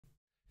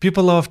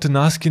People are often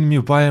asking me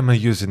why am I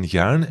using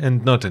Yarn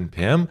and not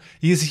Npm,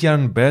 is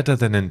Yarn better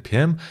than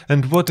Npm,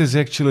 and what is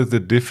actually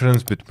the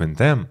difference between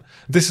them.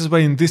 This is why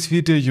in this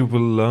video you will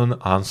learn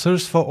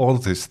answers for all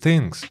these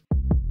things.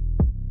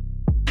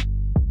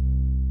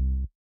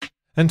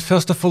 And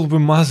first of all, we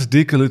must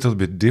dig a little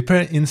bit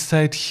deeper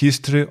inside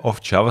history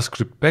of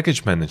JavaScript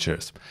package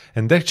managers.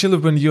 And actually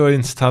when you are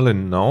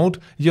installing Node,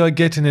 you are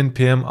getting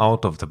npm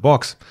out of the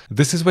box.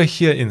 This is why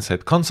here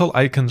inside console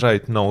I can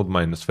write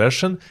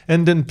node-version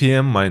and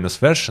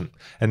npm-version.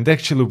 And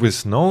actually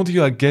with Node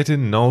you are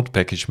getting Node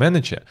package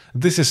manager.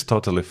 This is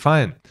totally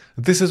fine.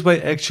 This is why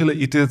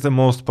actually it is the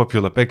most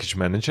popular package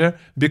manager,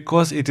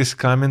 because it is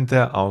coming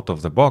there out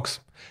of the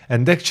box.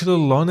 And actually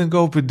long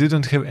ago we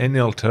didn't have any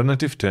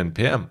alternative to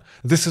npm.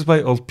 This is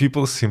why all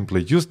people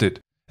simply used it.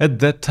 At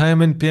that time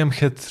npm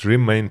had three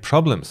main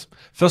problems.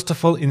 First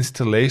of all,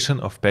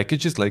 installation of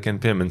packages like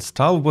npm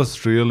install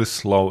was really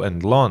slow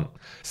and long.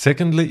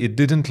 Secondly, it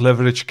didn't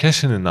leverage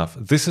caching enough.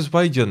 This is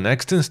why your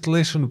next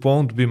installation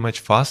won't be much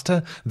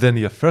faster than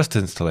your first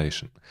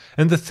installation.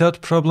 And the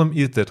third problem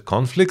is that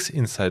conflicts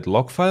inside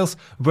log files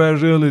were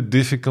really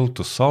difficult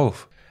to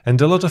solve. And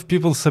a lot of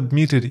people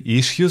submitted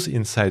issues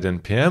inside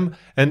npm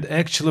and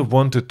actually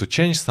wanted to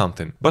change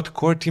something, but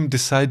core team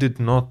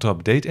decided not to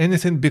update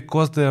anything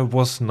because there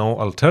was no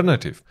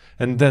alternative.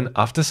 And then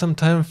after some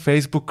time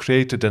Facebook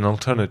created an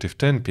alternative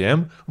to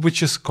npm,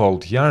 which is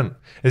called Yarn.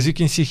 As you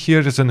can see,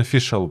 here is an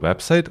official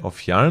website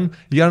of Yarn,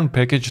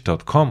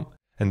 yarnpackage.com.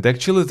 And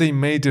actually they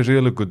made a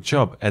really good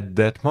job. At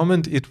that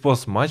moment it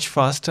was much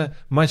faster,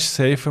 much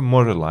safer,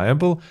 more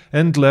reliable,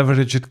 and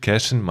leveraged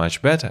caching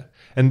much better.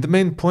 And the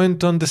main point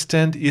to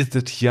understand is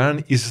that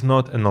Yarn is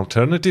not an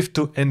alternative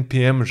to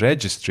npm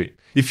registry.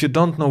 If you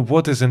don't know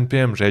what is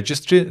npm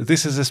registry,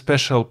 this is a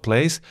special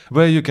place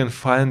where you can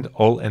find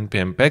all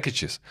npm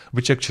packages,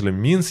 which actually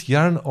means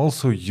Yarn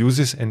also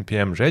uses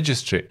npm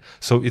registry.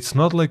 So it's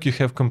not like you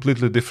have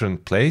completely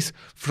different place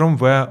from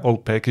where all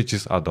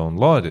packages are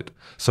downloaded.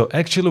 So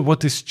actually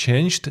what is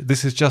changed,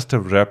 this is just a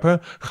wrapper,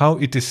 how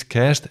it is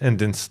cached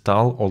and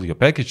install all your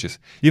packages.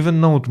 Even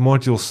node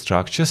module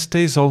structure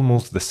stays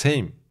almost the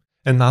same.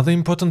 Another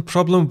important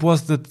problem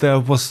was that there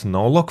was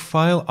no log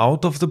file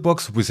out of the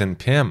box with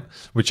npm,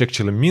 which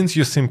actually means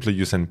you simply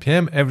use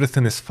npm,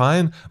 everything is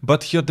fine,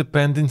 but your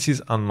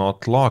dependencies are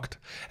not logged.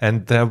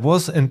 And there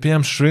was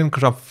npm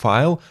shrink-wrap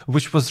file,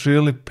 which was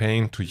really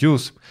pain to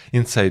use.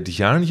 Inside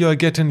Yarn you are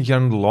getting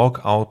Yarn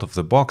log out of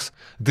the box.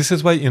 This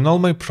is why in all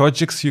my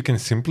projects you can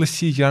simply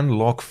see Yarn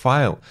log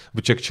file,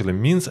 which actually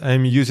means I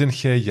am using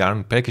here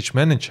Yarn package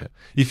manager.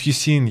 If you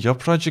see in your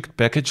project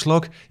package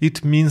log,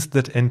 it means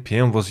that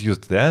npm was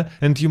used there,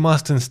 and you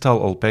must install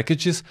all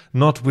packages,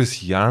 not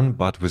with Yarn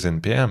but with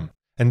npm.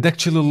 And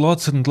actually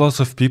lots and lots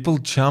of people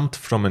jumped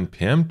from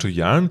npm to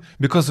Yarn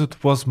because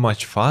it was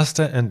much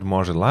faster and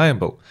more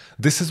reliable.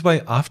 This is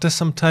why after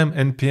some time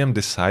npm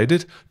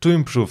decided to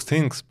improve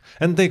things,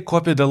 and they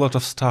copied a lot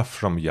of stuff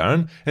from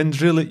Yarn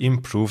and really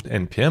improved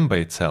npm by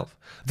itself.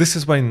 This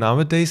is why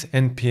nowadays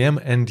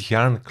npm and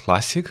Yarn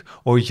Classic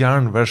or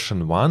Yarn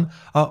version 1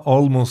 are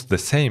almost the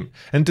same,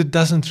 and it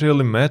doesn't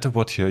really matter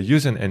what you're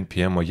using,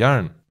 npm or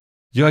Yarn.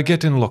 You are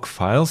getting log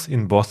files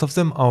in both of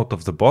them out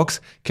of the box,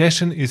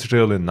 caching is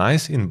really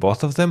nice in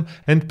both of them,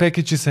 and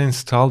packages are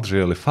installed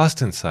really fast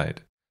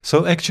inside.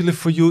 So actually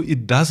for you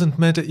it doesn't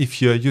matter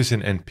if you are using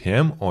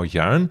npm or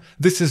Yarn,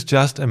 this is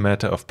just a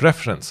matter of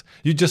preference.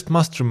 You just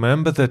must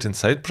remember that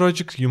inside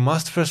project you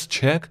must first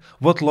check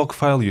what log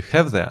file you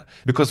have there,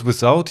 because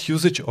without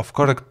usage of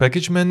correct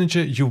package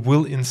manager you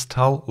will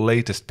install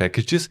latest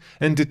packages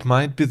and it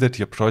might be that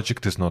your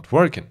project is not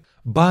working.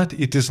 But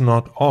it is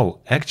not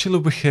all. Actually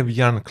we have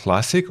Yarn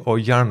Classic or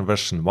Yarn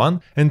version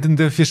 1, and in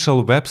the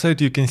official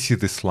website you can see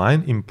this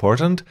line,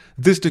 important,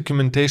 this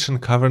documentation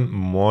covers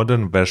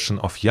modern version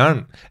of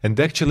Yarn, and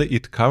actually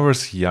it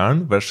covers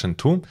Yarn version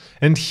 2,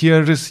 and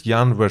here is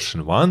Yarn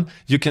version 1,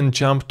 you can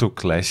jump to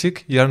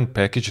Classic,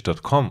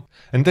 yarnpackage.com,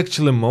 and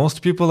actually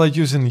most people are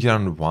using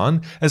Yarn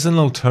 1 as an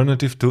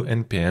alternative to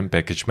npm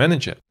package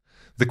manager.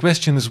 The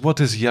question is,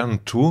 what is Yarn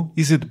 2,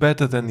 is it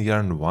better than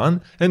Yarn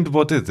 1, and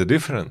what is the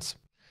difference?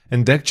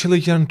 And actually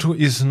Yarn 2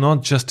 is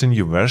not just a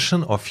new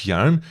version of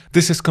Yarn,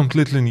 this is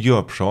completely new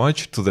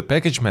approach to the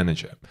package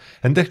manager.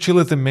 And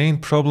actually the main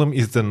problem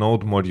is the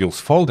node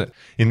modules folder.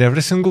 In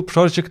every single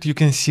project you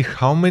can see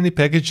how many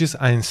packages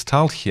are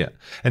installed here.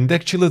 And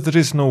actually there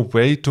is no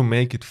way to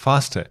make it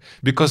faster,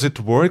 because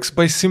it works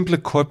by simply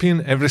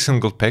copying every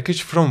single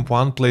package from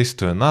one place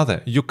to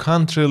another. You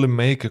can't really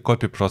make a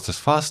copy process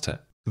faster.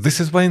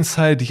 This is why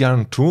inside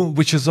Yarn 2,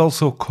 which is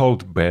also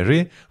called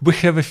Berry, we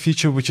have a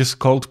feature which is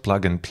called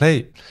plug and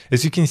play.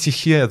 As you can see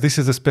here, this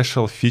is a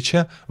special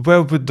feature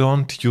where we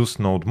don't use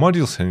node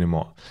modules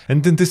anymore.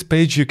 And in this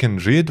page you can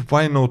read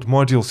why node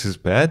modules is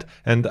bad,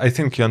 and I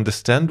think you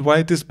understand why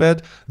it is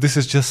bad. This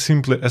is just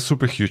simply a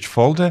super huge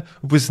folder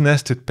with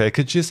nested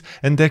packages,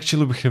 and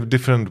actually we have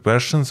different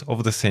versions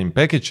of the same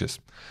packages.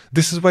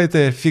 This is why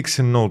they are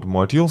fixing node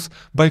modules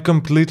by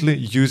completely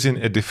using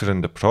a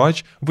different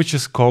approach, which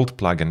is called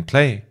plug and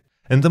play.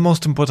 And the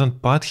most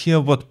important part here,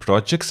 what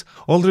projects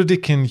already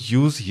can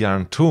use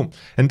Yarn 2.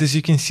 And as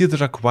you can see,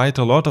 there are quite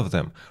a lot of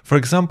them. For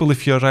example,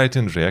 if you're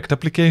writing React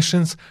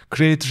applications,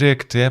 Create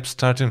React app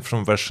starting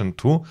from version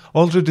 2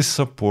 already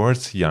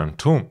supports Yarn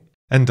 2.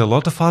 And a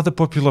lot of other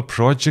popular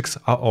projects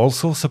are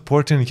also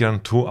supporting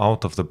Yarn 2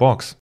 out of the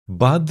box.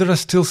 But there are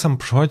still some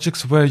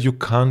projects where you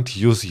can't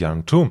use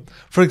Yarn 2.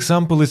 For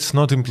example, it's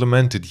not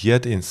implemented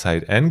yet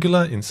inside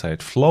Angular,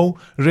 inside Flow,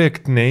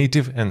 React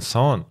Native, and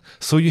so on.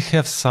 So you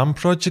have some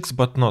projects,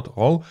 but not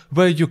all,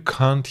 where you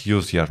can't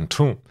use Yarn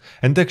 2.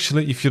 And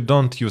actually, if you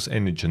don't use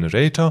any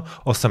generator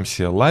or some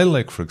CLI,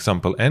 like for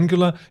example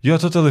Angular, you're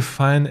totally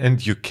fine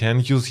and you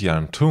can use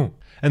Yarn 2.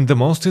 And the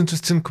most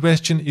interesting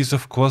question is,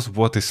 of course,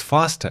 what is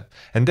faster?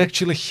 And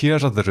actually, here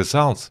are the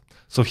results.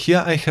 So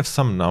here I have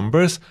some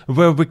numbers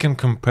where we can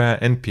compare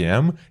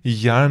Npm,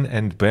 Yarn,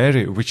 and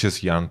Berry, which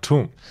is Yarn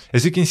 2.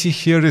 As you can see,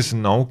 here is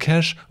no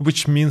cache,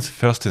 which means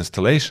first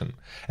installation.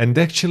 And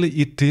actually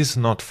it is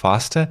not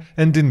faster,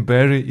 and in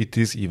Berry it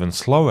is even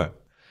slower.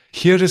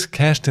 Here is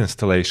cached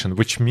installation,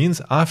 which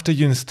means after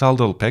you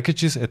installed all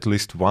packages at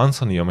least once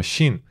on your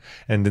machine.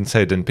 And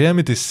inside Npm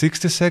it is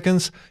 60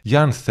 seconds,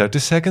 Yarn 30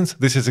 seconds,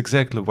 this is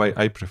exactly why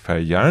I prefer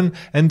Yarn,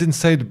 and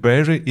inside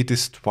Berry it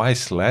is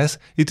twice less,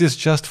 it is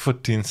just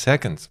 14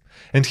 seconds.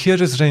 And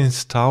here is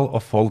reinstall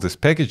of all these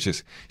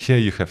packages. Here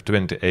you have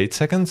 28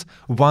 seconds,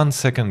 1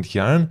 second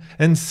Yarn,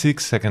 and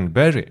 6 second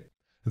Berry.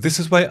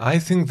 This is why I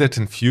think that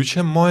in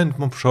future more and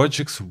more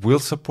projects will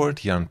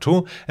support Yarn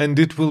 2 and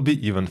it will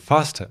be even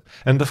faster.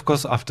 And of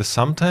course after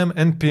some time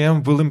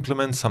Npm will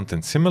implement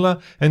something similar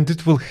and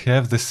it will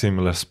have the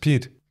similar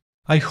speed.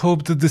 I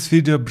hope that this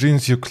video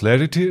brings you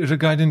clarity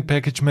regarding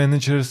package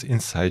managers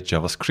inside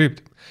JavaScript.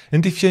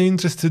 And if you're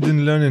interested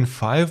in learning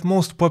 5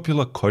 most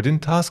popular coding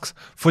tasks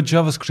for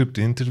JavaScript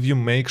interview,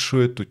 make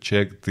sure to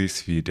check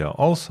this video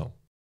also.